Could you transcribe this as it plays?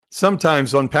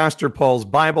Sometimes on Pastor Paul's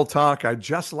Bible Talk, I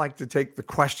just like to take the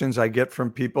questions I get from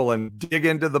people and dig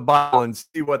into the Bible and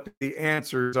see what the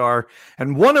answers are.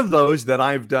 And one of those that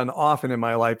I've done often in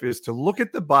my life is to look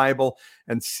at the Bible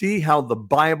and see how the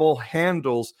Bible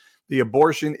handles the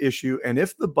abortion issue, and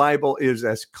if the Bible is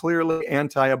as clearly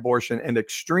anti-abortion and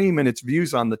extreme in its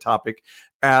views on the topic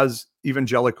as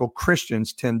evangelical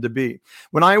Christians tend to be.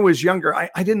 When I was younger, I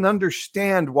didn't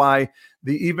understand why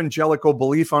the evangelical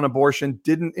belief on abortion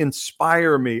didn't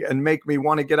inspire me and make me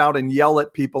want to get out and yell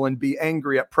at people and be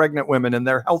angry at pregnant women and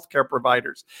their healthcare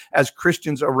providers as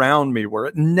Christians around me were.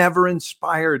 It never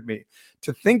inspired me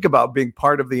to think about being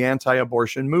part of the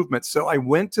anti-abortion movement. So I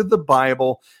went to the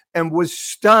Bible and was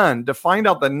stunned to find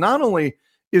out that not only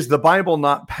is the Bible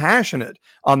not passionate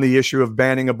on the issue of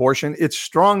banning abortion, it's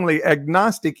strongly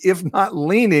agnostic, if not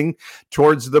leaning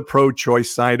towards the pro-choice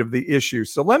side of the issue.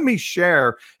 So let me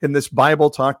share in this Bible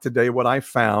Talk today what I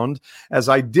found as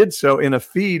I did so in a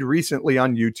feed recently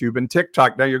on YouTube and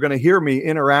TikTok. Now you're going to hear me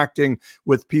interacting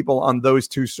with people on those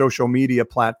two social media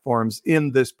platforms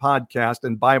in this podcast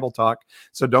and Bible Talk.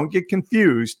 So don't get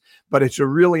confused, but it's a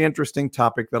really interesting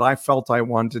topic that I felt I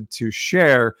wanted to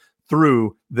share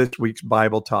through this week's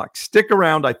Bible Talk. Stick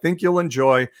around. I think you'll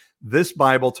enjoy this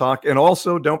Bible Talk. And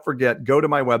also don't forget, go to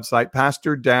my website,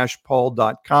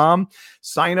 pastor-paul.com.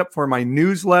 Sign up for my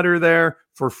newsletter there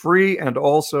for free. And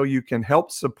also you can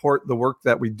help support the work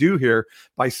that we do here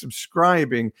by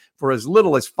subscribing for as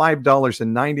little as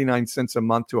 $5.99 a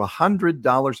month to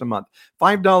 $100 a month.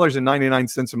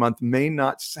 $5.99 a month may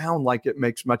not sound like it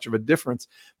makes much of a difference,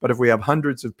 but if we have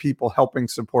hundreds of people helping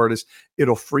support us,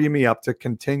 it'll free me up to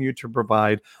continue to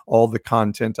provide all the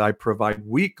content I provide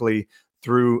weekly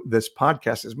through this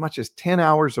podcast, as much as 10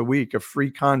 hours a week of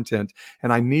free content.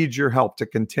 And I need your help to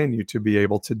continue to be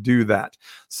able to do that.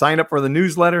 Sign up for the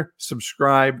newsletter,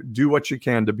 subscribe, do what you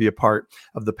can to be a part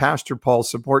of the Pastor Paul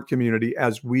support community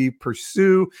as we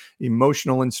pursue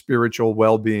emotional and spiritual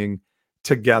well-being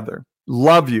together.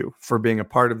 Love you for being a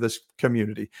part of this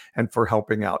community and for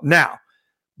helping out. Now,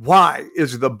 why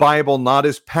is the Bible not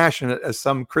as passionate as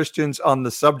some Christians on the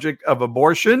subject of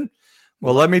abortion?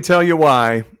 Well, let me tell you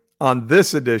why on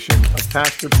this edition of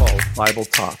Pastor Paul's Bible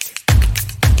Talk.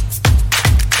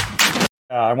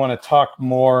 I want to talk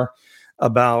more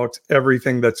about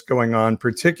everything that's going on,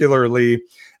 particularly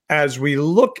as we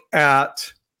look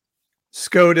at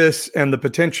SCOTUS and the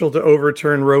potential to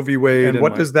overturn Roe v. Wade. And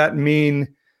what does that mean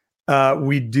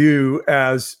we do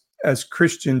as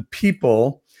Christian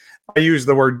people? I use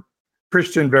the word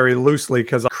Christian very loosely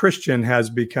because Christian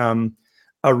has become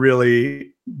a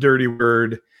really dirty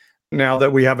word now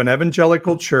that we have an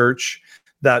evangelical church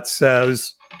that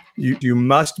says you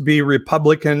must be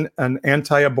Republican and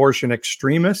anti-abortion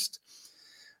extremist,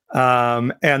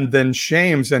 and then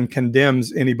shames and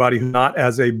condemns anybody who's not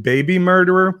as a baby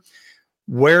murderer.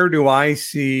 Where do I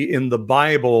see in the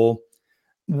Bible,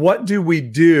 what do we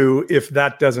do if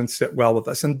that doesn't sit well with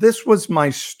us? And this was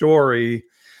my story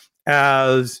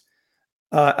as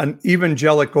an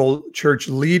evangelical church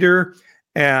leader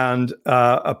and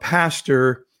a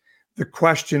pastor. The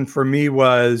question for me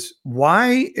was,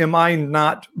 why am I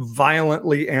not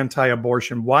violently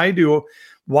anti-abortion? Why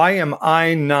am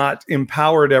I not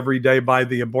empowered every day by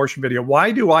the abortion video?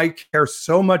 Why do I care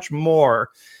so much more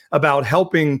about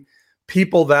helping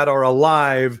people that are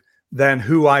alive than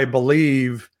who I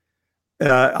believe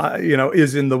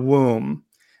is in the womb?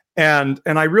 And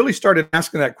I really started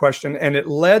asking that question, and it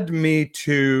led me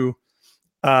to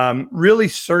really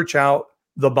search out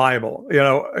the Bible.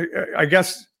 I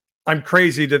guess I'm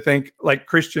crazy to think like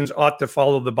Christians ought to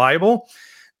follow the Bible.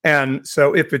 And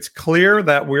so if it's clear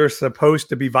that we're supposed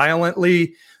to be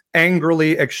violently,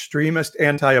 angrily extremist,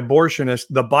 anti-abortionist,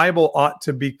 the Bible ought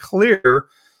to be clear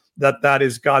that that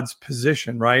is God's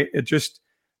position, right? It just,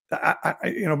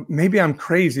 maybe I'm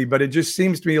crazy, but it just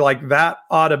seems to me like that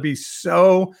ought to be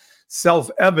so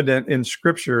self-evident in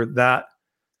Scripture that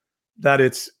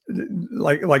it's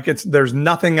like there's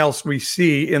nothing else we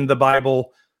see in the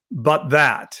Bible but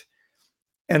that.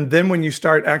 And then when you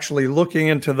start actually looking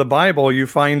into the Bible, you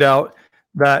find out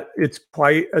that it's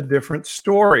quite a different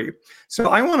story. So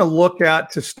I want to look at,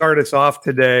 to start us off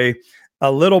today, a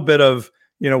little bit of,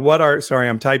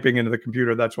 I'm typing into the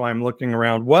computer. That's why I'm looking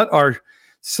around. What are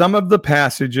some of the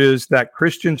passages that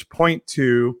Christians point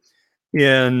to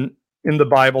in the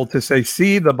Bible to say,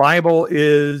 see, the Bible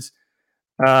is,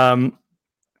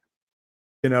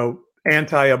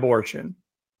 anti-abortion?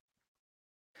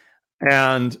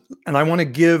 And I want to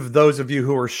give those of you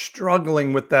who are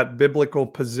struggling with that biblical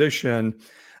position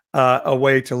a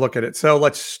way to look at it. So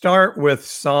let's start with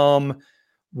Psalm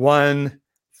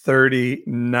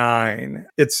 139.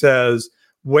 It says,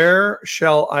 Where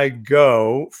shall I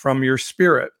go from your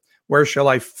spirit? Where shall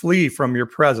I flee from your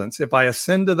presence? If I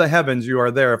ascend to the heavens, you are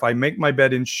there. If I make my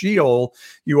bed in Sheol,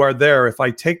 you are there. If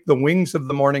I take the wings of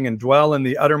the morning and dwell in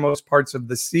the uttermost parts of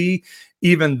the sea,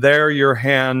 even there your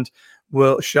hand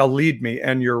shall lead me,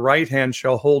 and your right hand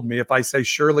shall hold me. If I say,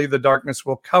 surely the darkness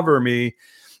will cover me,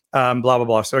 blah, blah,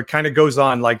 blah. So it kind of goes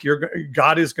on like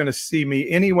God is going to see me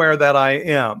anywhere that I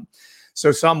am.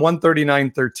 So Psalm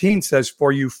 139:13 says,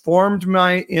 for you formed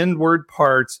my inward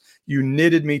parts, you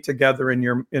knitted me together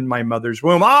in my mother's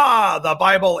womb. The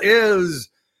Bible is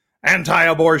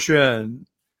anti-abortion.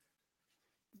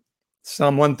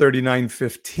 Psalm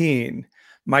 139:15,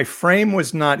 my frame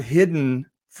was not hidden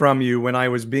from you when I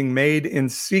was being made in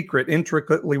secret,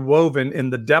 intricately woven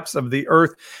in the depths of the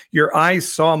earth. Your eyes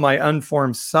saw my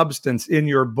unformed substance. In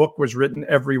your book was written,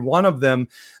 every one of them,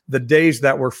 the days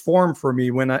that were formed for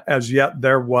me, when as yet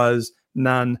there was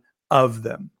none of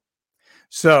them.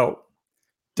 So,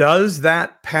 does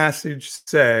that passage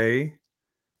say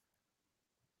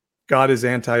God is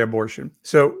anti-abortion?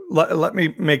 So let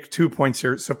me make 2 points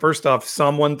here. So first off,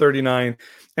 Psalm 139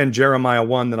 and Jeremiah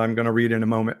 1 that I'm going to read in a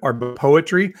moment are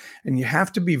poetry, and you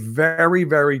have to be very,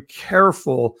 very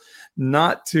careful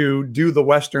not to do the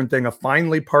Western thing of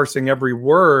finely parsing every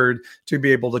word to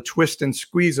be able to twist and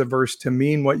squeeze a verse to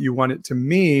mean what you want it to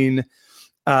mean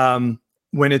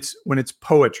when it's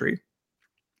poetry.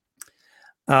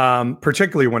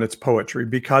 Particularly when it's poetry,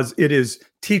 because it is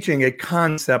teaching a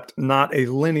concept, not a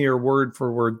linear word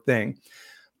for word thing.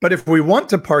 But if we want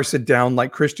to parse it down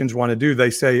like Christians want to do,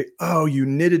 they say, oh, you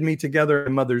knitted me together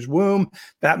in mother's womb.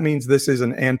 That means this is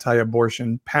an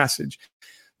anti-abortion passage.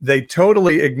 They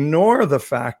totally ignore the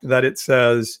fact that it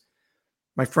says,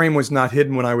 my frame was not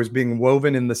hidden when I was being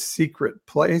woven in the secret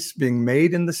place, being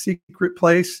made in the secret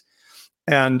place.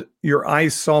 And your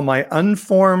eyes saw my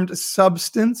unformed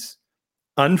substance,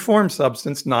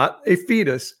 not a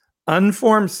fetus,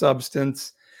 unformed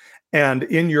substance. And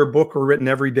in your book were written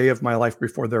every day of my life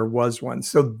before there was one.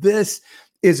 So this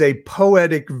is a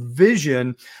poetic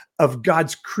vision of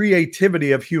God's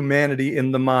creativity of humanity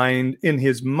in the mind, in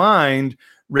his mind,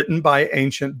 written by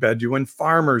ancient Bedouin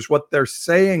farmers. What they're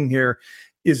saying here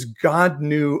is God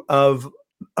knew of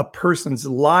a person's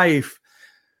life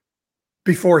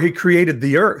before he created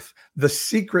the earth. The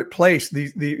secret place,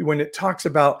 when it talks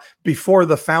about before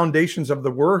the foundations of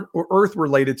the earth were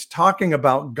laid, it's talking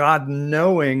about God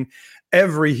knowing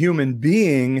every human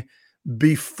being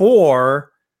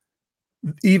before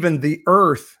even the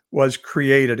earth was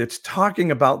created. It's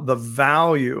talking about the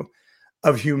value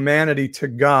of humanity to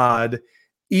God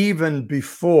even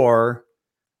before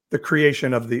the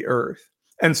creation of the earth.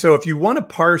 And so if you want to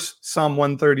parse Psalm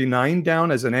 139 down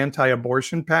as an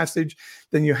anti-abortion passage,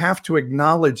 then you have to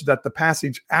acknowledge that the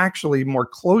passage actually more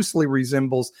closely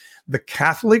resembles the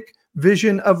Catholic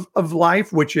vision of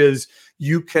life, which is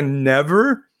you can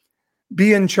never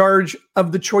be in charge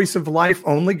of the choice of life.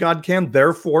 Only God can.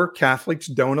 Therefore, Catholics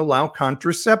don't allow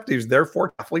contraceptives.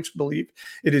 Therefore, Catholics believe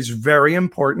it is very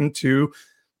important to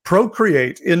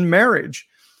procreate in marriage.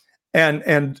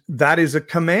 And that is a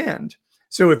command.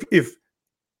 So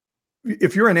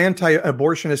if you're an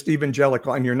anti-abortionist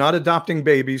evangelical and you're not adopting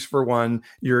babies, for one,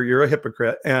 you're a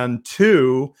hypocrite, and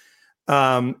two,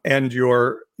 and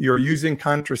you're using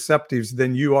contraceptives,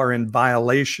 then you are in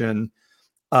violation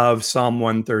of Psalm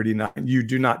 139. You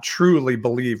do not truly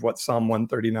believe what Psalm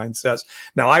 139 says.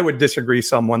 Now, I would disagree.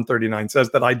 Psalm 139 says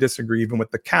that. I disagree even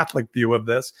with the Catholic view of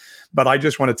this, but I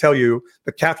just want to tell you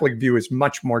the Catholic view is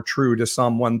much more true to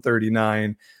Psalm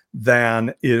 139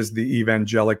 than is the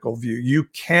evangelical view. You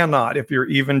cannot, if you're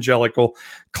evangelical,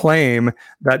 claim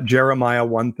that Jeremiah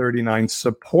 139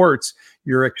 supports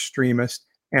your extremist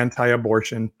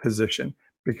anti-abortion position,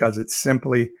 because it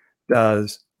simply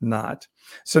does not.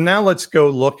 So now let's go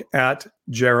look at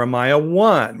Jeremiah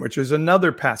 1, which is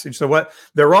another passage. So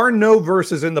there are no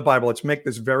verses in the Bible. Let's make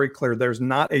this very clear. There's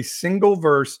not a single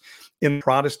verse in the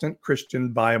Protestant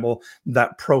Christian Bible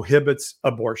that prohibits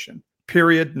abortion.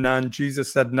 Period. None.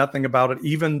 Jesus said nothing about it.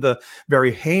 Even the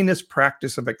very heinous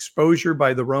practice of exposure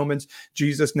by the Romans,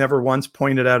 Jesus never once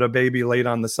pointed out a baby laid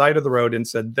on the side of the road and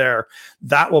said, there,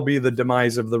 that will be the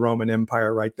demise of the Roman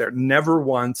Empire right there. Never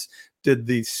once did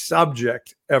the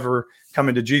subject ever come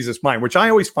into Jesus' mind, which I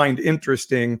always find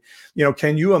interesting. You know,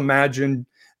 can you imagine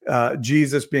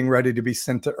Jesus being ready to be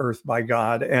sent to earth by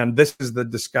God? And this is the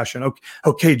discussion.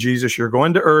 Okay, Jesus, you're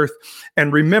going to earth.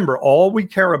 And remember, all we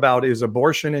care about is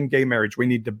abortion and gay marriage. We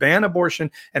need to ban abortion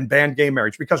and ban gay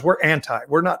marriage because we're anti.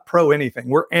 We're not pro anything.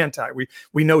 We're anti.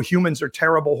 We know humans are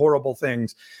terrible, horrible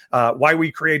things. Why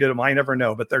we created them, I never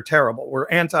know, but they're terrible. We're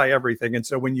anti everything. And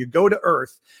so when you go to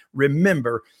earth,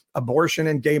 remember, abortion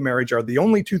and gay marriage are the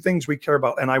only two things we care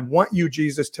about. And I want you,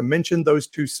 Jesus, to mention those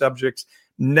two subjects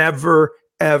never,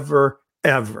 ever,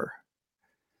 ever.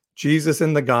 Jesus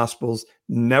in the Gospels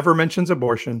never mentions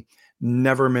abortion,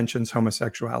 never mentions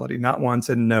homosexuality, not once.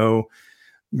 And no,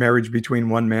 marriage between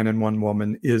one man and one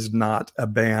woman is not a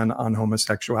ban on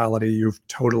homosexuality. You've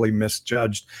totally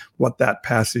misjudged what that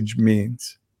passage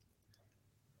means.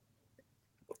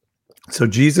 So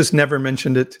Jesus never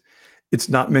mentioned it. It's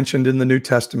not mentioned in the New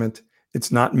Testament.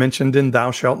 It's not mentioned in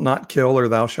thou shalt not kill or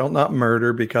thou shalt not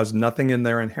murder, because nothing in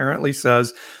there inherently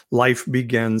says life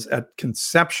begins at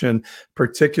conception,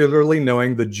 particularly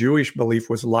knowing the Jewish belief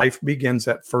was life begins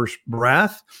at first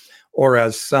breath, or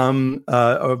as some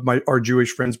of our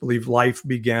Jewish friends believe, life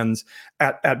begins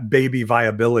at baby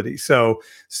viability. So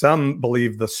some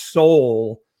believe the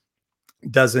soul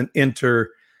doesn't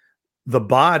enter the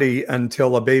body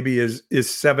until a baby is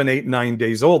 7, 8, 9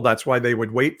 days old. That's why they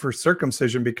would wait for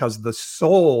circumcision, because the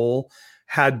soul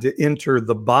had to enter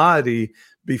the body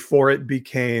before it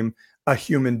became a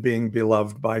human being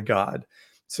beloved by God.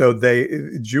 So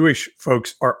Jewish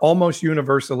folks are almost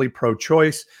universally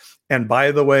pro-choice. And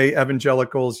by the way,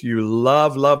 evangelicals, you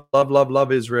love, love, love, love,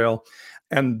 love Israel.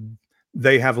 And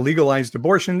they have legalized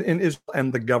abortion in Israel,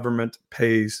 and the government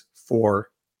pays for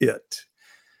it.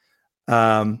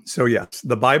 So yes,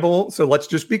 the Bible. So let's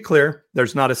just be clear.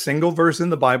 There's not a single verse in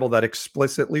the Bible that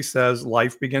explicitly says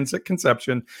life begins at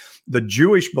conception. The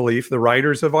Jewish belief, the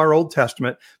writers of our Old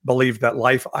Testament believed that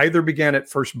life either began at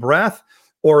first breath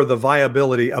or the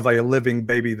viability of a living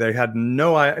baby. They had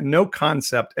no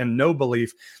concept and no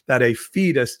belief that a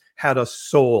fetus had a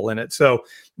soul in it. So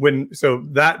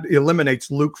that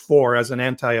eliminates Luke 4 as an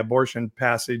anti-abortion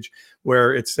passage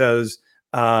where it says,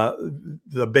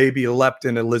 the baby leapt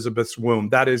in Elizabeth's womb.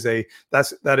 That is an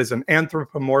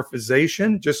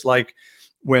anthropomorphization, just like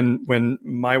when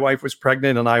my wife was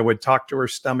pregnant and I would talk to her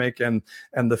stomach and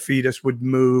the fetus would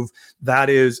move. That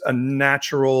is a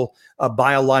natural,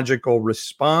 biological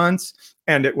response,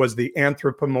 and it was the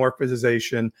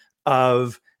anthropomorphization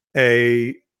of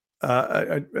an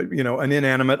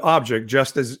inanimate object,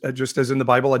 just as in the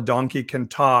Bible, a donkey can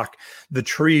talk, the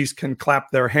trees can clap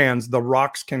their hands, the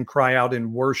rocks can cry out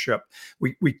in worship.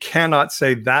 We cannot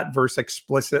say that verse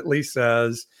explicitly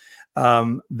says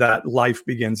that life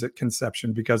begins at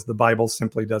conception, because the Bible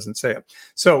simply doesn't say it.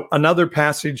 So another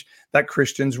passage that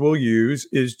Christians will use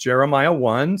is Jeremiah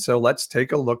 1. So let's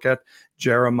take a look at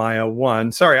Jeremiah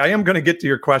 1. Sorry, I am going to get to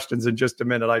your questions in just a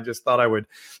minute. I just thought I would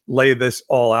lay this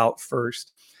all out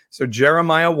first. So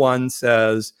Jeremiah 1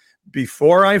 says,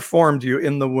 before I formed you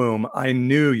in the womb, I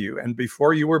knew you. And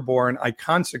before you were born, I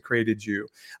consecrated you.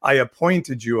 I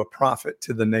appointed you a prophet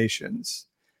to the nations.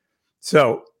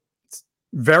 So it's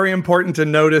very important to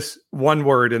notice one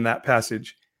word in that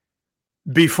passage,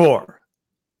 before.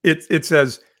 It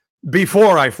says,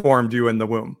 before I formed you in the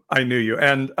womb, I knew you.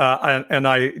 And I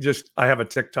have a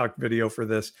TikTok video for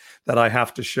this that I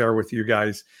have to share with you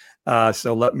guys.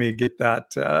 So let me get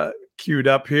that queued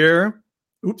up here.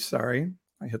 Oops, sorry.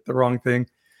 I hit the wrong thing.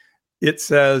 It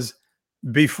says,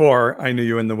 before I knew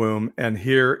you in the womb. And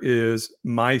here is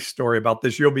my story about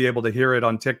this. You'll be able to hear it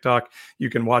on TikTok. You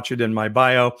can watch it in my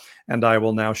bio, and I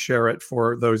will now share it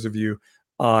for those of you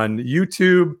on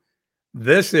YouTube.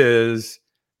 This is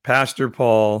Pastor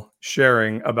Paul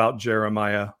sharing about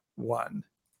Jeremiah 1.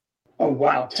 Oh,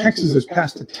 wow. Texas has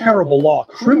passed a terrible law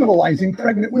criminalizing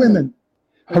pregnant women.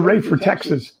 Hooray for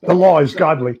Texas. The law is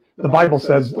godly. The Bible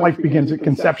says life begins at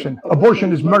conception.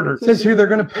 Abortion is murder. It says here they're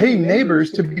going to pay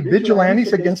neighbors to be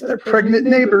vigilantes against their pregnant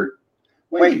neighbor.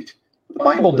 Wait, the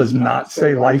Bible does not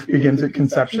say life begins at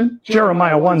conception.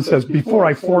 Jeremiah 1 says, before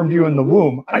I formed you in the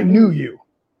womb, I knew you.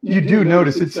 You do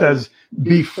notice it says,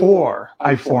 before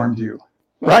I formed you.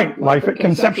 Right, life at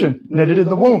conception, knitted in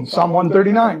the womb, Psalm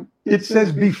 139. It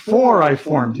says, before I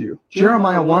formed you.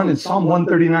 Jeremiah 1 and Psalm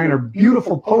 139 are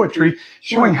beautiful poetry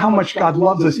showing how much God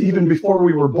loves us even before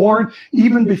we were born,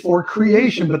 even before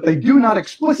creation, but they do not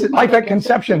explicit life at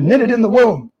conception, knitted in the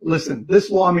womb. Listen,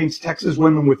 this law means Texas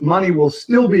women with money will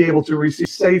still be able to receive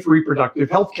safe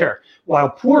reproductive health care, while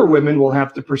poor women will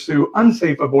have to pursue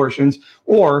unsafe abortions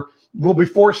or will be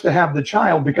forced to have the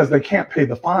child because they can't pay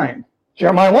the fine.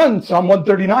 Jeremiah 1, Psalm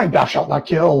 139, thou shalt not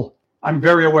kill. I'm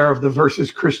very aware of the verses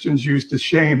Christians use to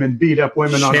shame and beat up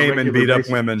women on a regular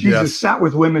basis. Women. Jesus sat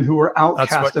with women who were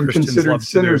outcast and considered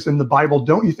sinners in the Bible.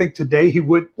 Don't you think today he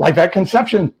would? Life at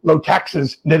conception, low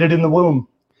taxes, knitted in the womb.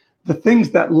 The things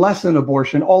that lessen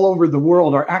abortion all over the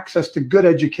world are access to good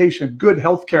education, good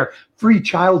health care, free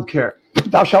child care.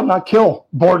 Thou shalt not kill,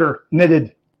 border,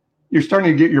 knitted. You're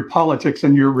starting to get your politics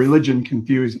and your religion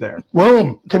confused there.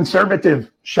 Womb,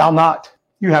 conservative, shall not.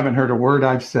 You haven't heard a word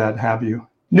I've said, have you?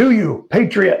 Knew you,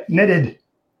 patriot, knitted.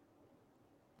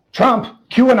 Trump,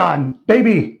 QAnon,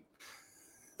 baby.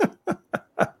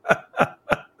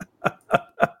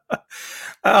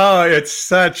 Oh, it's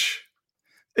such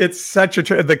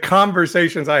the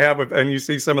conversations I have with, and you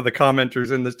see some of the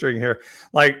commenters in the string here,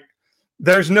 like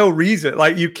there's no reason,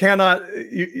 like you cannot,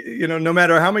 no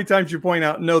matter how many times you point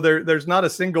out, no, there's not a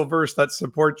single verse that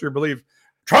supports your belief.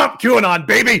 Trump, QAnon,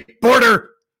 baby, border,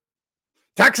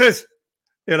 Texas.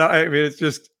 I mean, it's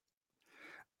just,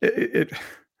 it's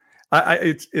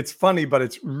funny, but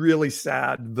it's really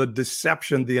sad. The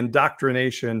deception, the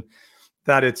indoctrination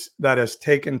that has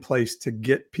taken place to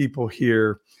get people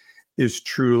here is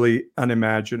truly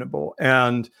unimaginable.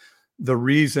 And the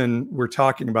reason we're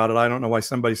talking about it, I don't know why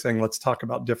somebody's saying, let's talk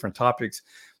about different topics.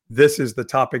 This is the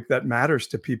topic that matters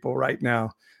to people right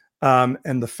now.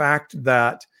 And the fact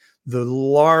that the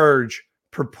large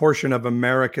proportion of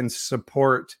Americans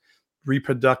support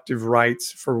reproductive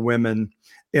rights for women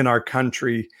in our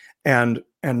country, and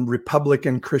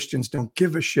Republican Christians don't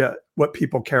give a shit what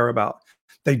people care about.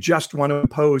 They just want to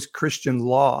impose Christian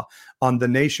law on the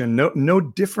nation. No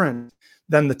different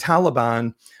than the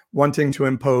Taliban wanting to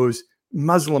impose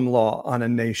Muslim law on a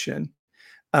nation.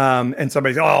 And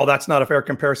somebody says, oh, that's not a fair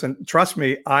comparison. Trust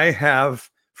me, I have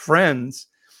friends,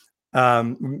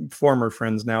 former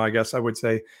friends now, I guess I would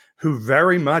say, who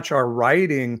very much are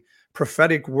writing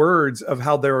prophetic words of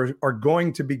how there are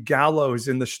going to be gallows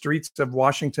in the streets of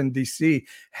Washington, D.C.,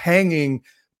 hanging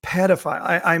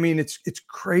pedophile. I mean, it's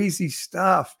crazy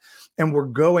stuff. And we're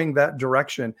going that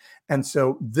direction. And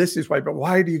so this is why, but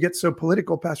why do you get so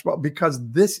political, Pastor Paul? Because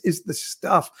this is the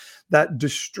stuff that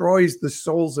destroys the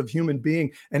souls of human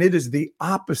beings. And it is the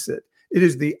opposite. It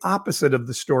is the opposite of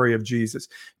the story of Jesus.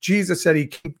 Jesus said he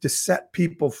came to set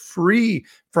people free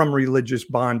from religious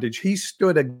bondage. He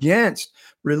stood against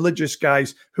religious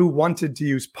guys who wanted to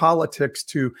use politics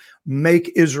to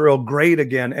make Israel great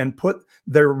again and put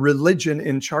their religion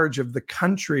in charge of the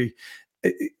country.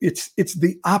 It's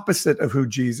the opposite of who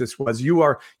Jesus was. You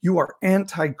are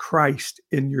anti-Christ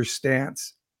in your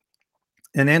stance.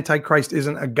 And Antichrist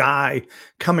isn't a guy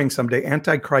coming someday.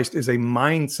 Antichrist is a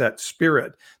mindset,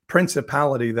 spirit,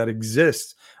 principality that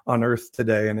exists on earth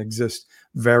today and exists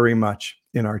very much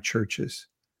in our churches.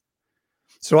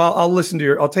 So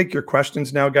I'll take your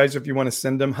questions now, guys, if you want to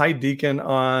send them. Hi, Deacon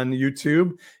on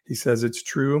YouTube. He says it's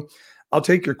true. I'll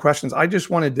take your questions. I just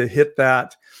wanted to hit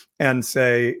that and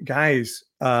say, guys,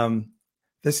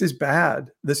 this is bad.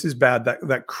 This is bad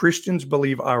that Christians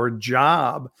believe our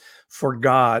job for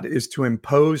God is to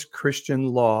impose Christian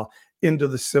law into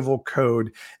the civil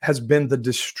code has been the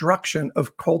destruction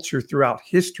of culture throughout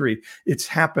history. It's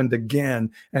happened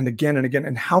again and again and again.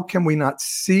 And how can we not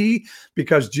see?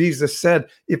 Because Jesus said,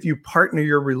 if you partner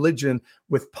your religion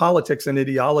with politics and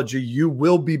ideology, you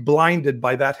will be blinded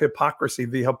by that hypocrisy.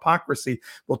 The hypocrisy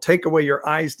will take away your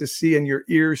eyes to see and your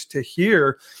ears to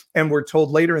hear. And we're told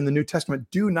later in the New Testament,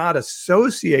 do not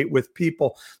associate with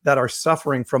people that are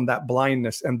suffering from that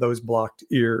blindness and those blocked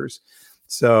ears.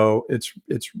 So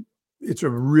it's a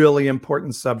really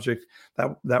important subject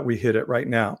that we hit it right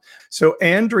now. So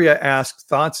Andrea asked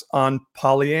thoughts on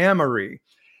polyamory.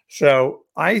 So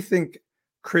I think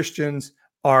Christians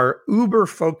are uber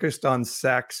focused on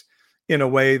sex in a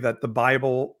way that the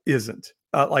Bible isn't.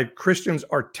 Like Christians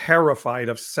are terrified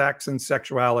of sex and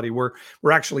sexuality. We're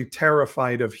actually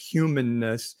terrified of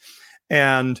humanness,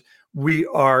 and we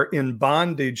are in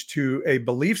bondage to a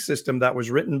belief system that was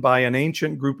written by an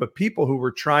ancient group of people who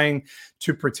were trying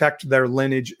to protect their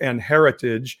lineage and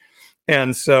heritage.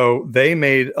 And so they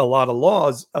made a lot of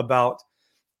laws about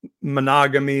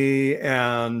monogamy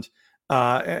and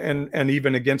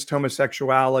even against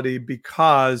homosexuality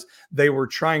because they were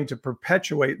trying to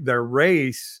perpetuate their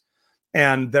race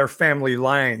and their family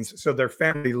lines. So their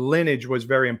family lineage was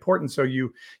very important. So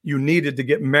you needed to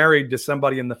get married to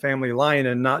somebody in the family line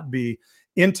and not be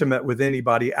intimate with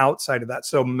anybody outside of that.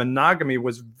 So monogamy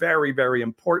was very, very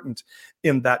important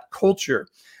in that culture.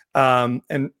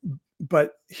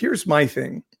 But here's my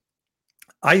thing.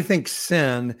 I think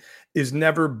sin is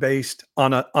never based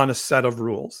on a set of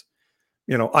rules.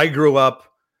 I grew up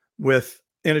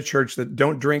in a church that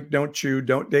don't drink, don't chew,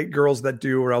 don't date girls that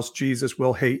do, or else Jesus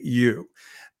will hate you.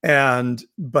 And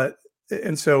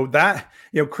so that,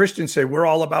 Christians say we're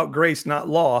all about grace, not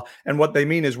law. And what they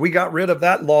mean is we got rid of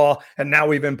that law and now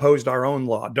we've imposed our own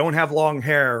law. Don't have long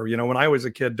hair. When I was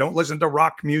a kid, don't listen to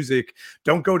rock music.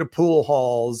 Don't go to pool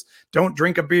halls. Don't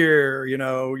drink a beer.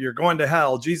 You're going to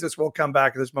hell. Jesus will come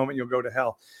back at this moment. You'll go to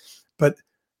hell. But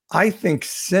I think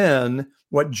sin,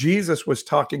 what Jesus was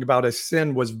talking about as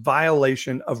sin, was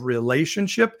violation of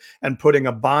relationship and putting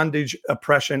a bondage,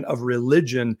 oppression of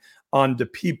religion onto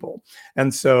people.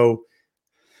 And so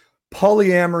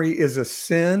polyamory is a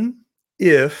sin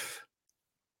if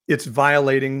it's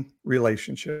violating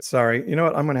relationships. Sorry. You know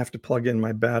what? I'm going to have to plug in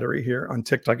my battery here on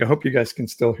TikTok. I hope you guys can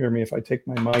still hear me if I take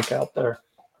my mic out there.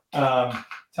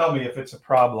 Tell me if it's a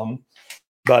problem.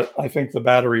 But I think the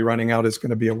battery running out is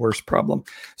going to be a worse problem.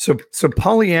 So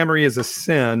polyamory is a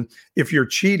sin if you're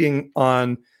cheating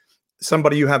on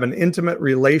somebody you have an intimate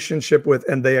relationship with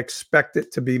and they expect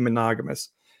it to be monogamous.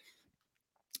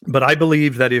 But I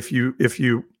believe that if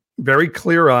you very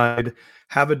clear-eyed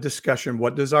have a discussion,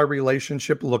 what does our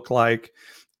relationship look like,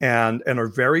 and are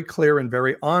very clear and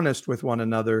very honest with one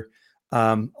another,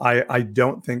 I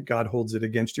don't think God holds it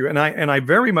against you. And I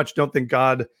very much don't think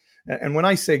God. And when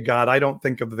I say God, I don't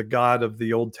think of the God of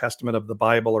the Old Testament of the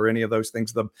Bible or any of those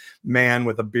things, the man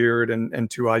with a beard and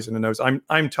two eyes and a nose.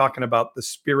 I'm talking about the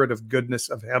spirit of goodness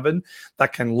of heaven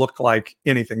that can look like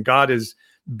anything. God is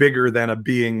bigger than a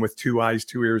being with two eyes,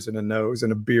 two ears, and a nose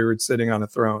and a beard sitting on a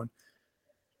throne.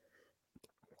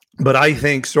 But I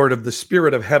think sort of the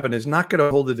spirit of heaven is not going to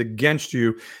hold it against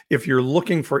you if you're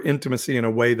looking for intimacy in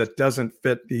a way that doesn't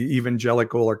fit the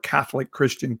evangelical or Catholic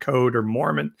Christian code or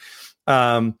Mormon.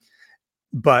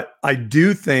 But I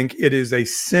do think it is a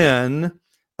sin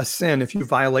if you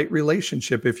violate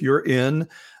relationship. If you're in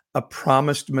a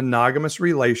promised monogamous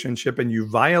relationship and you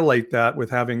violate that with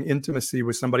having intimacy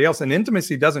with somebody else, and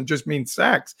intimacy doesn't just mean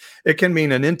sex. It can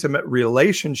mean an intimate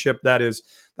relationship that is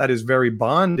very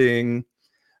bonding.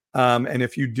 And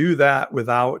if you do that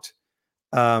without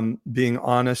being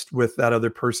honest with that other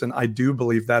person, I do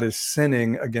believe that is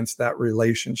sinning against that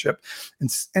relationship. And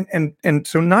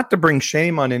so, not to bring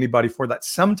shame on anybody for that.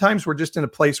 Sometimes we're just in a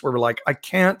place where we're like, I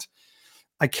can't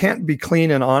be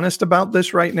clean and honest about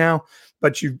this right now.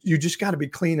 But you just got to be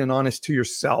clean and honest to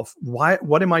yourself.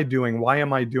 What am I doing? Why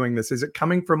am I doing this? Is it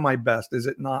coming from my best? Is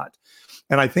it not?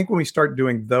 And I think when we start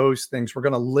doing those things, we're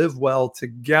going to live well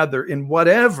together in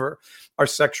whatever our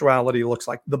sexuality looks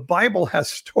like. The Bible has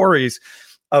stories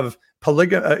of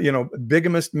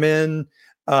bigamist men,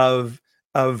 of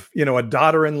a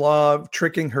daughter-in-law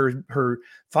tricking her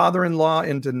father-in-law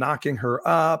into knocking her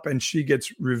up, and she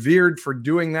gets revered for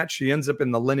doing that. She ends up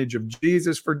in the lineage of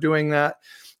Jesus for doing that.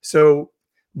 So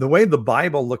the way the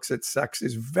Bible looks at sex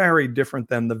is very different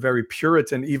than the very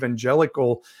Puritan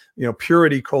evangelical,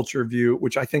 purity culture view,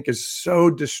 which I think is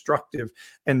so destructive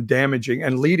and damaging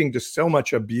and leading to so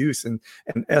much abuse and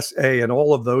SA and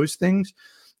all of those things.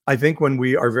 I think when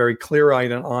we are very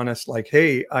clear-eyed and honest, like,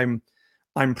 hey, I'm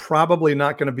probably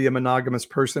not going to be a monogamous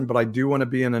person, but I do want to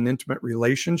be in an intimate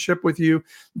relationship with you,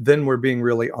 then we're being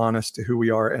really honest to who we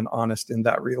are and honest in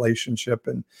that relationship.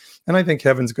 And I think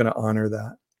heaven's going to honor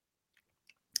that.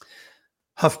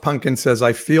 Huff Pumpkin says,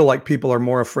 I feel like people are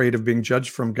more afraid of being judged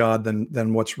from God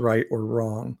than what's right or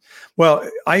wrong. Well,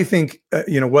 I think,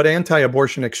 what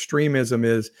anti-abortion extremism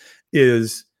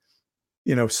is,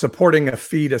 supporting a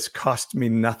fetus cost me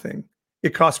nothing.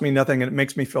 It costs me nothing, and it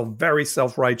makes me feel very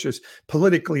self-righteous,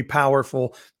 politically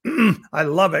powerful. I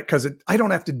love it because I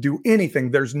don't have to do anything.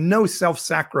 There's no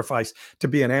self-sacrifice to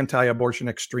be an anti-abortion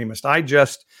extremist. I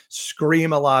just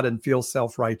scream a lot and feel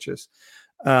self-righteous.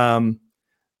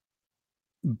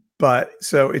 But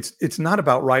so it's not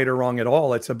about right or wrong at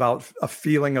all. It's about a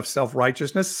feeling of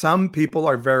self-righteousness. Some people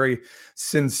are very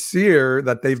sincere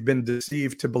that they've been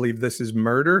deceived to believe this is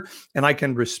murder, and I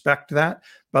can respect that.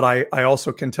 But I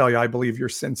also can tell you, I believe you're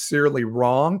sincerely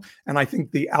wrong. And I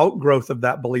think the outgrowth of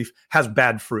that belief has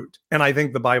bad fruit. And I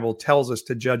think the Bible tells us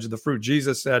to judge the fruit.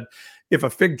 Jesus said, if a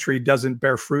fig tree doesn't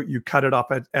bear fruit, you cut it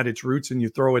off at its roots and you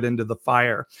throw it into the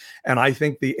fire. And I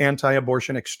think the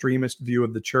anti-abortion extremist view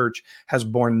of the church has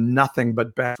borne nothing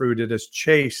but bad fruit. It has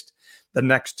chased the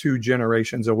next two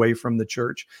generations away from the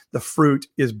church. The fruit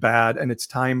is bad, and it's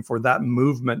time for that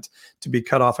movement to be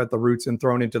cut off at the roots and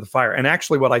thrown into the fire. And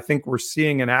actually, what I think we're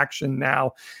seeing in action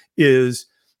now is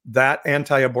that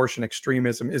anti-abortion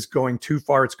extremism is going too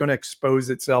far. It's going to expose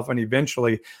itself, and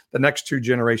eventually the next two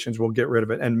generations will get rid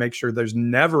of it and make sure there's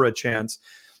never a chance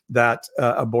that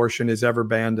abortion is ever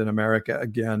banned in America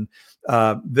again.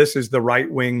 This is the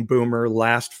right-wing boomer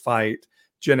last fight.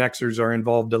 Gen Xers are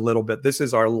involved a little bit. This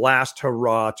is our last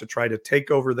hurrah to try to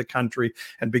take over the country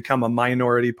and become a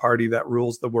minority party that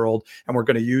rules the world. And we're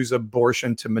going to use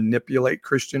abortion to manipulate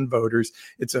Christian voters.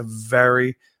 It's a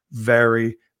very,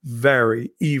 very,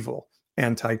 very evil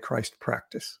anti-Christ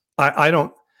practice. I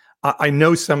don't I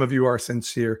know some of you are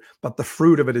sincere, but the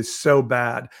fruit of it is so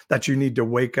bad that you need to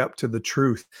wake up to the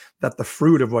truth that the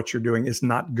fruit of what you're doing is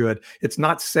not good. It's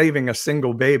not saving a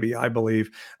single baby, I believe.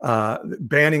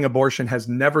 Banning abortion has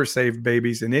never saved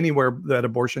babies in anywhere that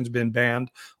abortion's been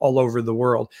banned all over the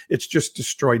world. It's just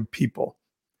destroyed people.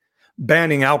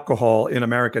 Banning alcohol in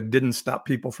America didn't stop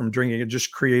people from drinking. It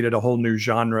just created a whole new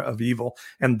genre of evil.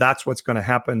 And that's what's going to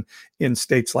happen in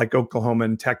states like Oklahoma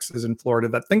and Texas and Florida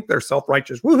that think they're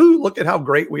self-righteous. Woohoo, look at how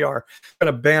great we are. We're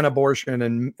going to ban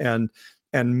abortion and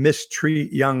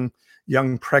mistreat young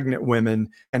pregnant women.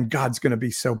 And God's going to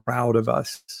be so proud of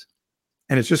us.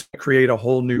 And it's just going to create a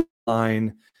whole new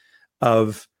line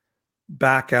of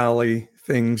back alley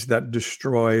things that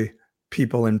destroy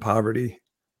people in poverty.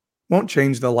 Won't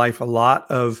change the life a lot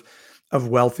of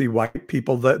wealthy white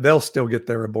people. They'll still get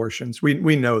their abortions.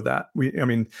 We know that. I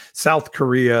mean, South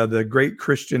Korea, the great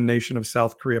Christian nation of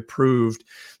South Korea, proved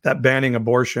that banning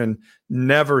abortion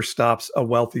never stops a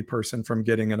wealthy person from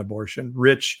getting an abortion.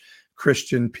 Rich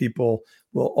Christian people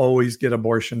will always get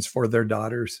abortions for their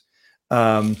daughters.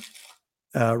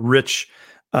 Rich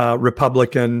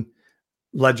Republican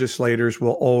legislators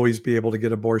will always be able to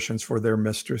get abortions for their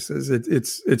mistresses.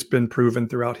 It's been proven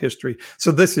throughout history.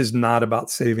 So this is not about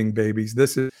saving babies.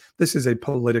 This is a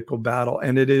political battle,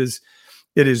 and it is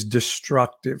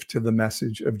destructive to the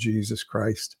message of Jesus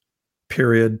Christ.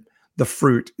 Period. The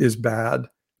fruit is bad,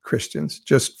 Christians,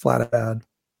 just flat bad.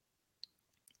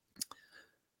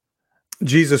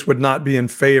 Jesus would not be in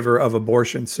favor of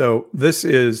abortion. So this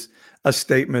is a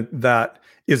statement that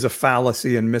is a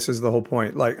fallacy and misses the whole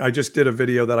point. Like, I just did a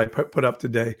video that I put up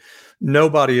today.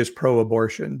 Nobody is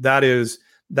pro-abortion. That is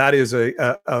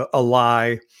a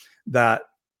lie that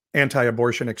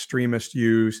anti-abortion extremists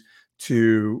use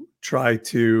to try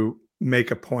to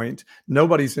make a point.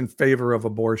 Nobody's in favor of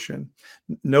abortion.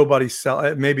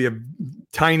 Maybe a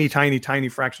tiny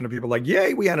fraction of people like,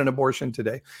 yay, we had an abortion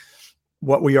today.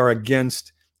 What we are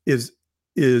against is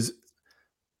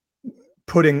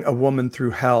putting a woman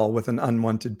through hell with an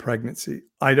unwanted pregnancy.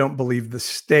 I don't believe the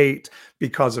state,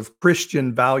 because of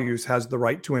Christian values, has the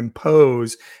right to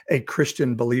impose a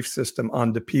Christian belief system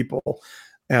onto people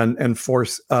and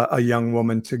force a young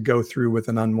woman to go through with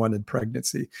an unwanted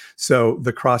pregnancy. So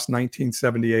the Cross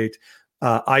 1978,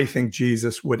 I think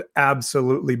Jesus would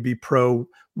absolutely be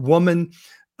pro-woman.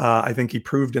 I think he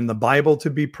proved in the Bible to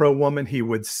be pro-woman. He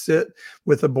would sit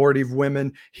with abortive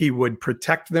women. He would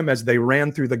protect them as they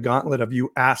ran through the gauntlet of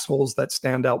you assholes that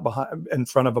stand out in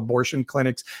front of abortion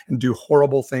clinics and do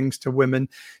horrible things to women.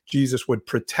 Jesus would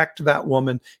protect that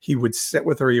woman. He would sit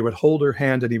with her. He would hold her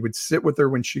hand, and he would sit with her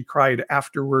when she cried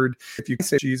afterward. If you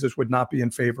say Jesus would not be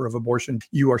in favor of abortion,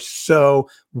 you are so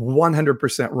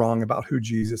 100% wrong about who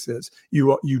Jesus is.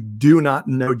 You do not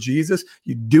know Jesus.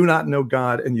 You do not know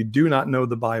God, and you do not know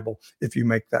the Bible. If you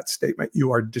make that statement,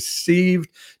 you are deceived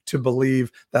to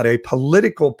believe that a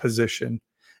political position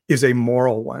is a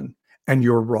moral one, and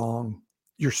you're wrong.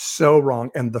 You're so wrong.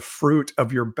 And the fruit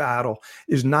of your battle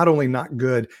is not only not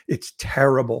good, it's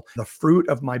terrible. The fruit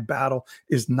of my battle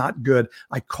is not good.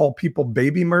 I call people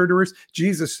baby murderers.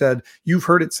 Jesus said, you've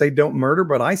heard it say don't murder,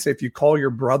 but I say if you call your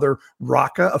brother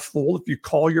Raka a fool, if you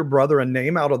call your brother a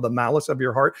name out of the malice of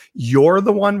your heart, you're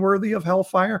the one worthy of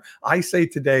hellfire. I say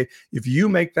today, if you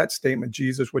make that statement,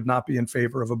 Jesus would not be in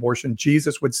favor of abortion.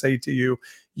 Jesus would say to you,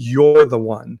 you're the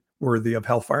one worthy of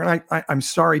hellfire. And I'm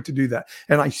sorry to do that.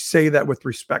 And I say that with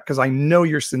respect because I know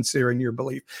you're sincere in your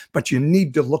belief, but you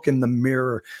need to look in the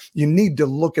mirror. You need to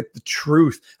look at the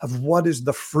truth of what is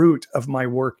the fruit of my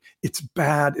work. It's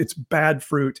bad. It's bad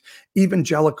fruit.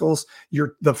 Evangelicals,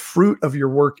 the fruit of your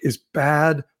work is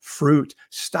bad fruit.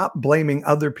 Stop blaming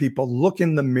other people. Look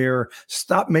in the mirror.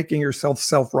 Stop making yourself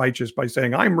self-righteous by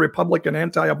saying, I'm Republican,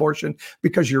 anti-abortion,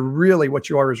 because what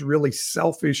you are is really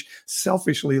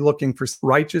selfishly looking for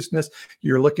righteousness.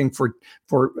 You're looking for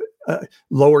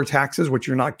lower taxes, which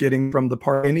you're not getting from the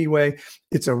party anyway.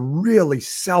 It's a really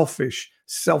selfish,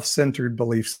 self-centered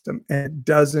belief system, and it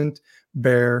doesn't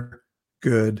bear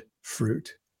good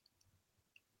fruit.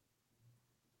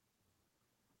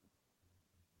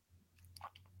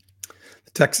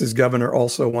 Texas governor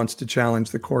also wants to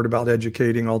challenge the court about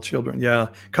educating all children. Yeah,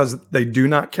 because they do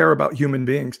not care about human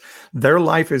beings. Their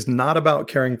life is not about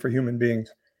caring for human beings.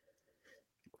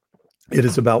 It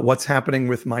is about what's happening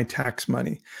with my tax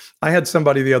money. I had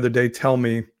somebody the other day tell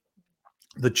me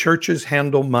the churches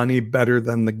handle money better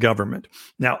than the government.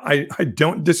 Now, I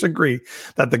don't disagree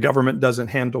that the government doesn't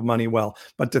handle money well,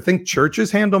 but to think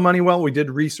churches handle money well, we did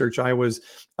research. I was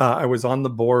on the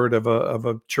board of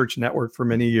a church network for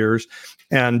many years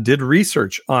and did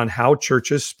research on how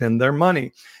churches spend their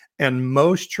money. And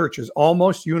most churches,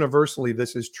 almost universally,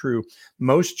 this is true.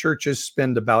 Most churches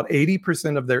spend about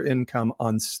 80% of their income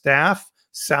on staff,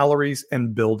 salaries,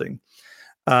 and building.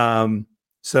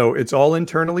 So it's all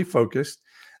internally focused.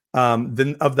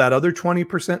 Then of that other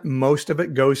 20%, most of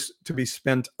it goes to be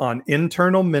spent on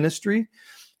internal ministry,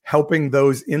 helping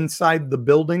those inside the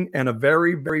building, and a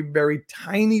very, very, very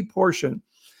tiny portion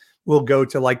will go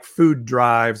to like food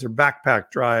drives or backpack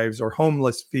drives or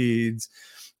homeless feeds.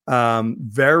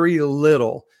 Very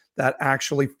little that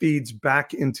actually feeds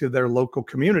back into their local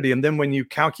community. And then when you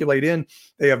calculate in,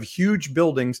 they have huge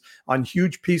buildings on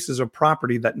huge pieces of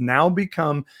property that now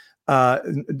become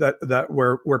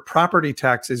where property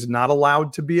tax is not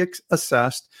allowed to be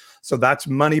assessed. So that's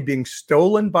money being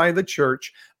stolen by the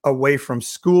church away from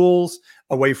schools,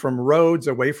 away from roads,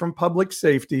 away from public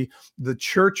safety. The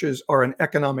churches are an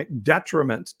economic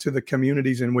detriment to the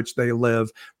communities in which they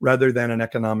live rather than an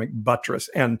economic buttress.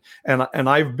 And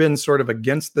I've been sort of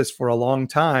against this for a long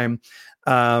time.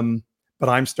 But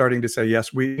I'm starting to say,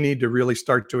 yes, we need to really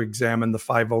start to examine the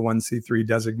 501c3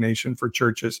 designation for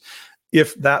churches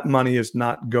if that money is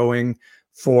not going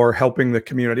for helping the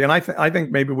community. And I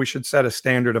think maybe we should set a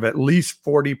standard of at least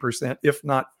 40%, if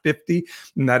not 50%,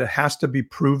 and that it has to be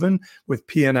proven with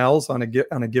P&Ls on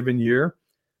a given year.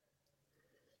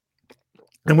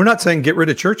 And we're not saying get rid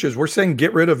of churches. We're saying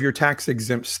get rid of your tax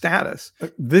exempt status.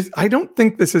 I don't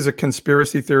think this is a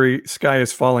conspiracy theory, sky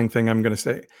is falling thing. I'm going to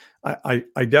say,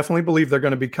 I definitely believe they're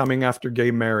going to be coming after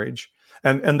gay marriage.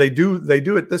 And they do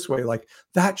it this way, like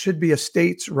that should be a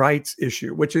states' rights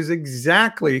issue, which is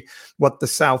exactly what the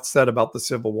South said about the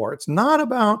Civil War. It's not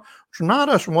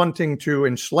us wanting to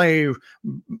enslave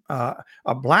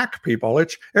black people.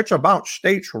 It's about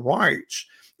states' rights.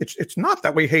 It's not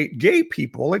that we hate gay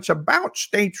people. It's about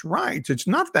states' rights. It's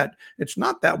not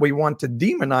that we want to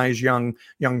demonize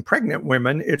young pregnant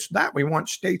women. It's that we want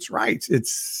states' rights.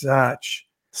 It's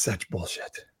such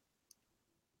bullshit.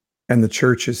 And the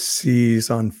churches seize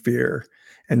on fear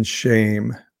and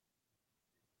shame.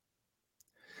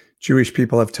 Jewish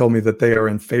people have told me that they are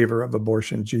in favor of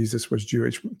abortion. Jesus was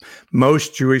Jewish.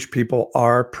 Most Jewish people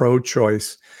are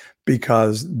pro-choice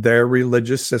because their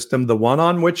religious system, the one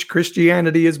on which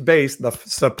Christianity is based,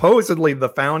 supposedly the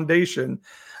foundation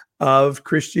of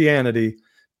Christianity,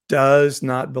 does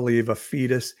not believe a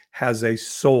fetus has a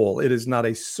soul. It is not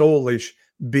a soulish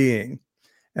being.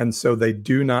 And so they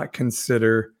do not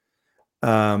consider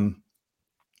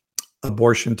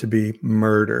abortion to be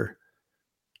murder.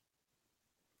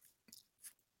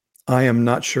 I am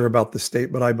not sure about the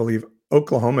state, but I believe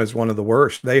Oklahoma is one of the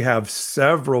worst. They have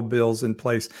several bills in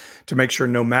place to make sure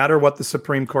no matter what the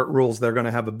Supreme Court rules, they're going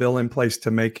to have a bill in place to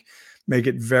make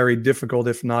it very difficult,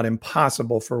 if not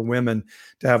impossible, for women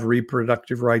to have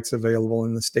reproductive rights available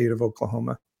in the state of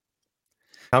Oklahoma.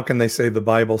 How can they say the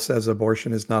Bible says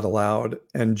abortion is not allowed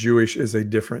and Jewish is a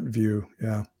different view?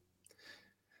 Yeah.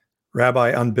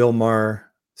 Rabbi on Bill Maher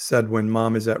said when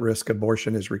mom is at risk,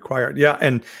 abortion is required. Yeah,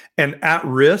 and at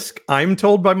risk, I'm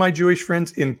told by my Jewish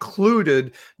friends,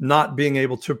 included not being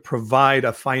able to provide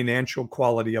a financial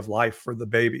quality of life for the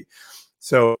baby.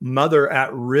 So mother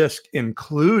at risk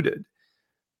included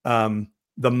the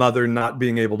mother not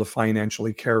being able to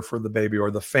financially care for the baby,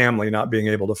 or the family not being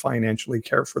able to financially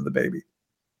care for the baby.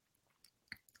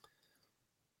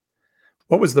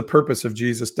 What was the purpose of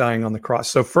Jesus dying on the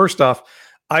cross? So first off,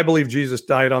 I believe Jesus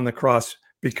died on the cross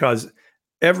because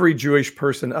every Jewish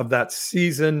person of that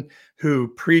season who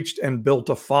preached and built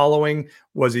a following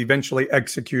was eventually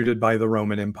executed by the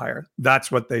Roman Empire.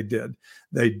 That's what they did.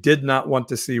 They did not want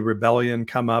to see rebellion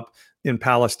come up in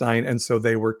Palestine, and so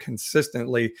they were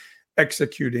consistently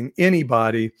executing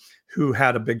anybody who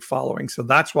had a big following. So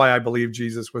that's why I believe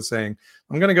Jesus was saying,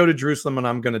 I'm going to go to Jerusalem and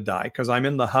I'm going to die because I'm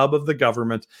in the hub of the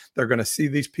government. They're going to see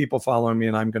these people following me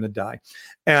and I'm going to die.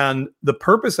 And the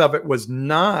purpose of it was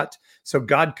not so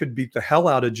God could beat the hell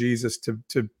out of Jesus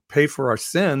to pay for our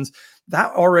sins.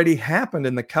 That already happened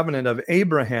in the covenant of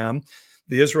Abraham.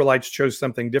 The Israelites chose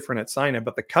something different at Sinai,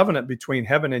 but the covenant between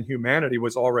heaven and humanity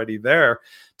was already there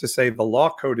to say the law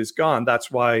code is gone.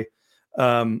 That's why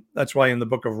in the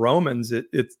book of Romans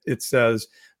it says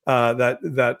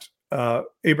that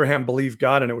Abraham believed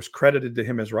God and it was credited to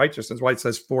him as righteousness. Why it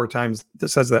says 4 times.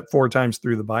 This says that 4 times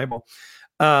through the Bible.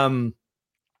 And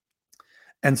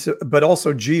so, but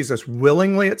also Jesus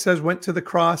willingly, it says, went to the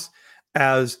cross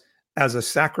as a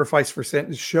sacrifice for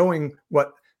sin, showing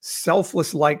what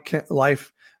selfless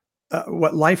life.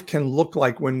 What life can look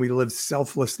like when we live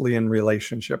selflessly in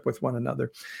relationship with one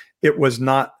another. It was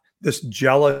not this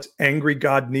jealous, angry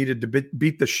God needed to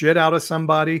beat the shit out of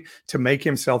somebody to make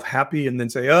himself happy and then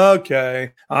say,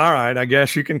 okay, all right, I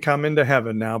guess you can come into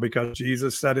heaven now because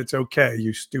Jesus said it's okay,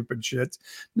 you stupid shits.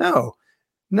 No,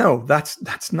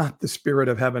 that's not the spirit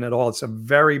of heaven at all. It's a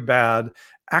very bad,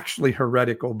 actually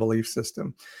heretical belief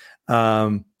system.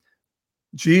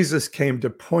 Jesus came to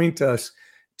point us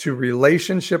to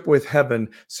relationship with heaven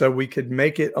so we could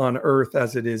make it on earth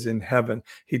as it is in heaven.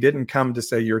 He didn't come to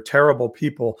say, you're terrible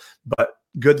people, but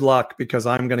good luck because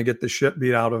I'm going to get the shit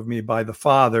beat out of me by the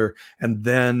Father. And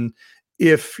then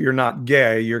if you're not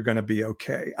gay, you're going to be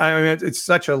okay. I mean, it's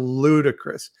such a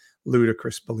ludicrous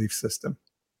belief system.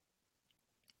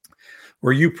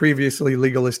 Were you previously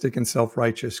legalistic and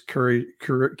self-righteous,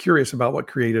 curious about what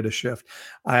created a shift?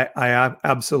 I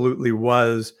absolutely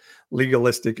was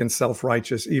legalistic and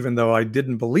self-righteous, even though I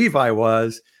didn't believe I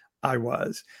was.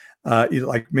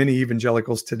 Like many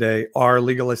evangelicals today are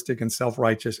legalistic and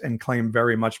self-righteous and claim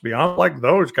very much beyond like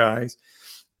those guys.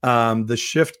 The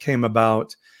shift came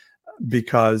about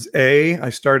because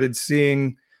I started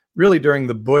seeing really during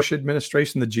the Bush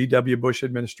administration, the G.W. Bush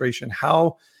administration,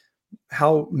 how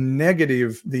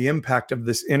negative the impact of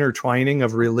this intertwining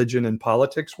of religion and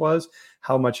politics was,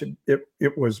 how much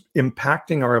it was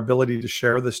impacting our ability to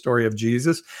share the story of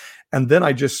Jesus. And then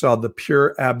I just saw the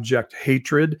pure abject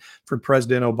hatred for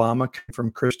President Obama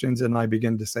from Christians. And I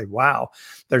began to say, wow,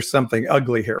 there's something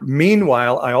ugly here.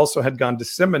 Meanwhile, I also had gone to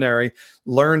seminary,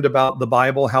 learned about the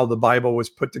Bible, how the Bible was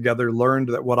put together, learned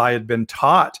that what I had been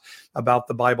taught about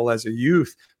the Bible as a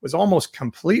youth was almost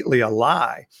completely a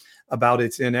lie, about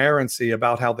its inerrancy,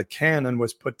 about how the canon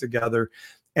was put together.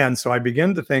 And so I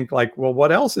began to think like, well,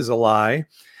 what else is a lie?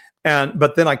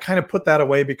 But then I kind of put that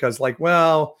away because like,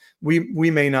 well,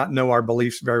 we may not know our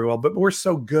beliefs very well, but we're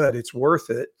so good, it's worth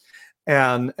it.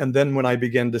 And then when I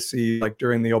began to see like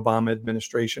during the Obama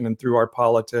administration and through our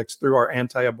politics, through our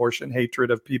anti-abortion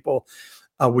hatred of people,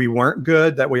 we weren't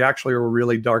good, that we actually were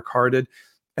really dark-hearted.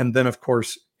 And then of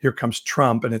course, here comes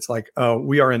Trump and it's like, oh,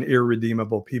 we are an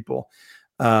irredeemable people.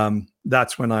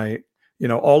 That's when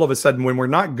all of a sudden, when we're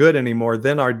not good anymore,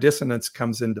 then our dissonance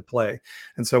comes into play.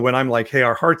 And so when I'm like, hey,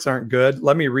 our hearts aren't good,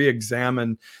 let me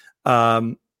re-examine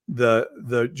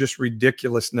the just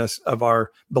ridiculousness of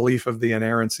our belief of the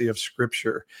inerrancy of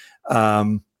Scripture.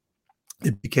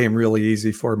 It became really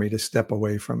easy for me to step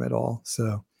away from it all.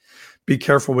 So be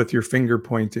careful with your finger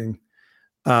pointing.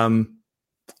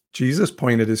 Jesus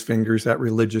pointed his fingers at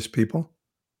religious people.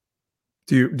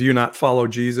 Do you not follow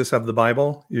Jesus of the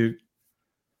Bible?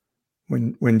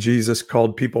 When Jesus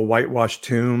called people whitewashed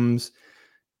tombs,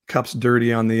 cups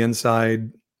dirty on the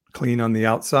inside, clean on the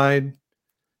outside,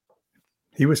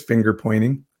 he was finger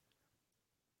pointing.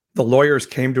 The lawyers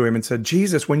came to him and said,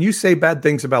 Jesus, when you say bad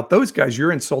things about those guys,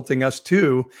 you're insulting us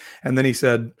too. And then he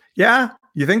said, yeah,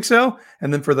 you think so?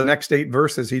 And then for the next 8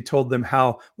 verses, he told them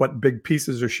what big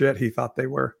pieces of shit he thought they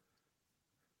were.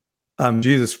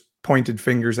 Jesus pointed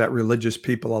fingers at religious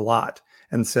people a lot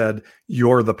and said,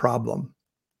 you're the problem.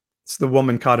 It's the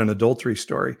woman caught in adultery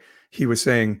story. He was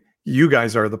saying, you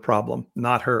guys are the problem,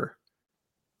 not her.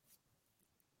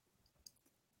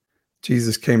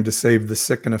 Jesus came to save the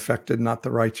sick and affected, not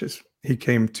the righteous. He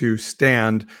came to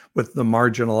stand with the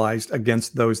marginalized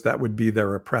against those that would be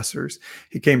their oppressors.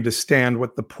 He came to stand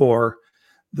with the poor,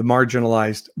 the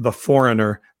marginalized, the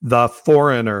foreigner,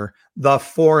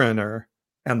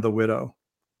 and the widow.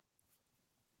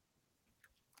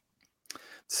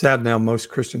 Sad now, most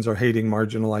Christians are hating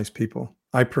marginalized people.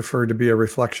 I prefer to be a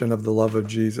reflection of the love of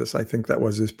Jesus. I think that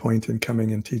was his point in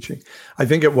coming and teaching. I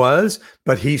think it was,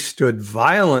 but he stood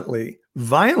violently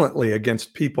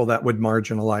against people that would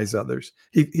marginalize others.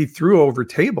 He threw over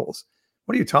tables.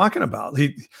 What are you talking about?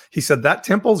 He said that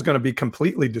temple is going to be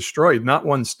completely destroyed. Not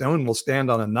one stone will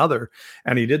stand on another.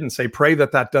 And he didn't say, pray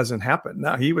that doesn't happen.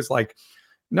 No, he was like,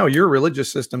 no, your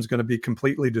religious system is going to be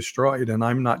completely destroyed. And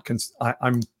I'm not,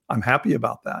 I'm happy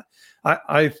about that.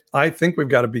 I think we've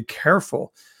got to be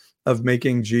careful of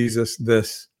making Jesus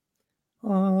this,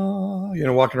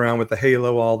 walking around with the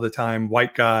halo all the time,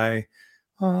 white guy.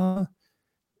 No,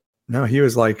 he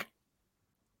was like,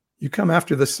 you come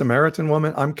after this Samaritan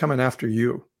woman, I'm coming after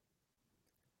you.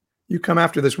 You come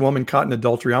after this woman caught in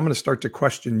adultery, I'm going to start to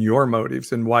question your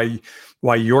motives and why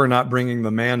you're not bringing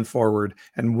the man forward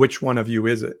and which one of you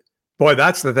is it. Boy,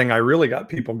 that's the thing I really got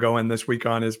people going this week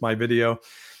on is my video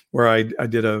where I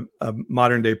did a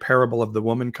modern day parable of the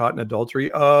woman caught in adultery.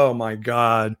 Oh my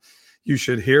God. You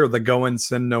should hear the go and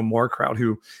sin no more crowd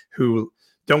who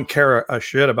don't care a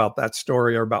shit about that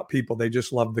story or about people. They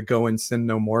just love the go and sin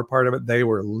no more part of it. They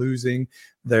were losing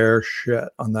their shit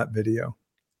on that video.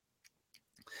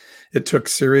 It took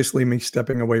seriously me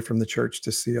stepping away from the church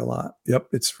to see a lot. Yep,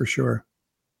 it's for sure.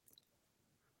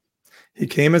 He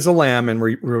came as a lamb and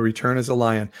will return as a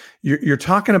lion. You're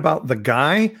talking about the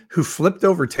guy who flipped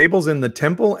over tables in the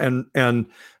temple and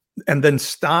then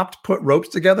stopped, put ropes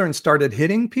together, and started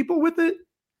hitting people with it?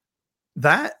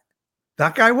 That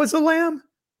guy was a lamb?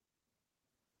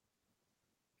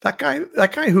 That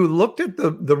guy who looked at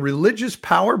the religious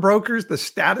power brokers, the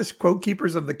status quo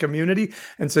keepers of the community,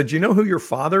 and said, "You know who your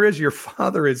father is? Your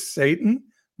father is Satan."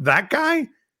 That guy?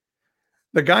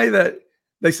 The guy that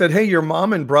they said, "Hey, your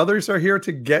mom and brothers are here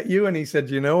to get you." And he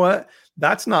said, "You know what?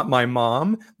 That's not my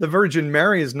mom. The Virgin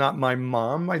Mary is not my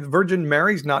mom. The Virgin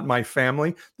Mary's not my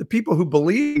family. The people who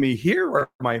believe me here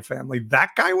are my family." That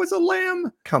guy was a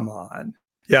lamb? Come on.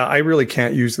 Yeah, I really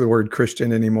can't use the word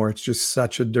Christian anymore. It's just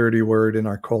such a dirty word in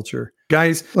our culture.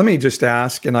 Guys, let me just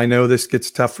ask, and I know this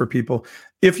gets tough for people.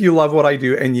 If you love what I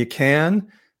do and you can,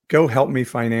 go help me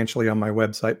financially on my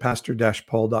website,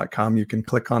 pastor-paul.com. You can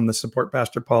click on the Support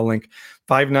Pastor Paul link.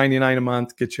 $5.99 a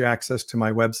month gets you access to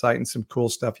my website and some cool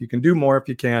stuff. You can do more if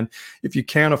you can. If you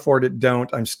can't afford it,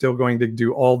 don't. I'm still going to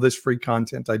do all this free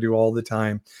content I do all the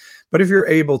time. But if you're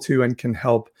able to and can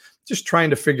help, just trying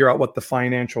to figure out what the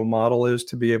financial model is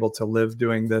to be able to live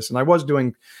doing this. And I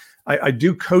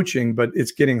do coaching, but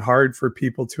it's getting hard for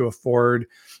people to afford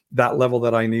that level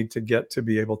that I need to get to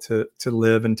be able to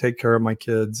live and take care of my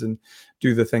kids and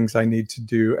do the things I need to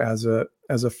do as a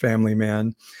family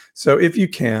man. So if you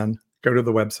can, go to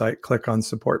the website, click on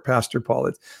Support Pastor Paul.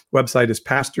 The website is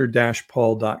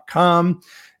pastor-paul.com.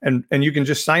 And you can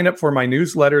just sign up for my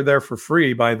newsletter there for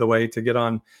free, by the way, to get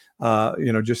on,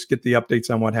 just get the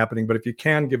updates on what's happening. But if you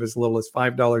can give as little as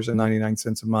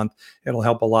 $5.99 a month, it'll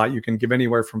help a lot. You can give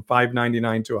anywhere from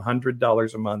 $5.99 to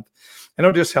 $100 a month. And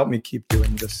it'll just help me keep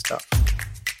doing this stuff.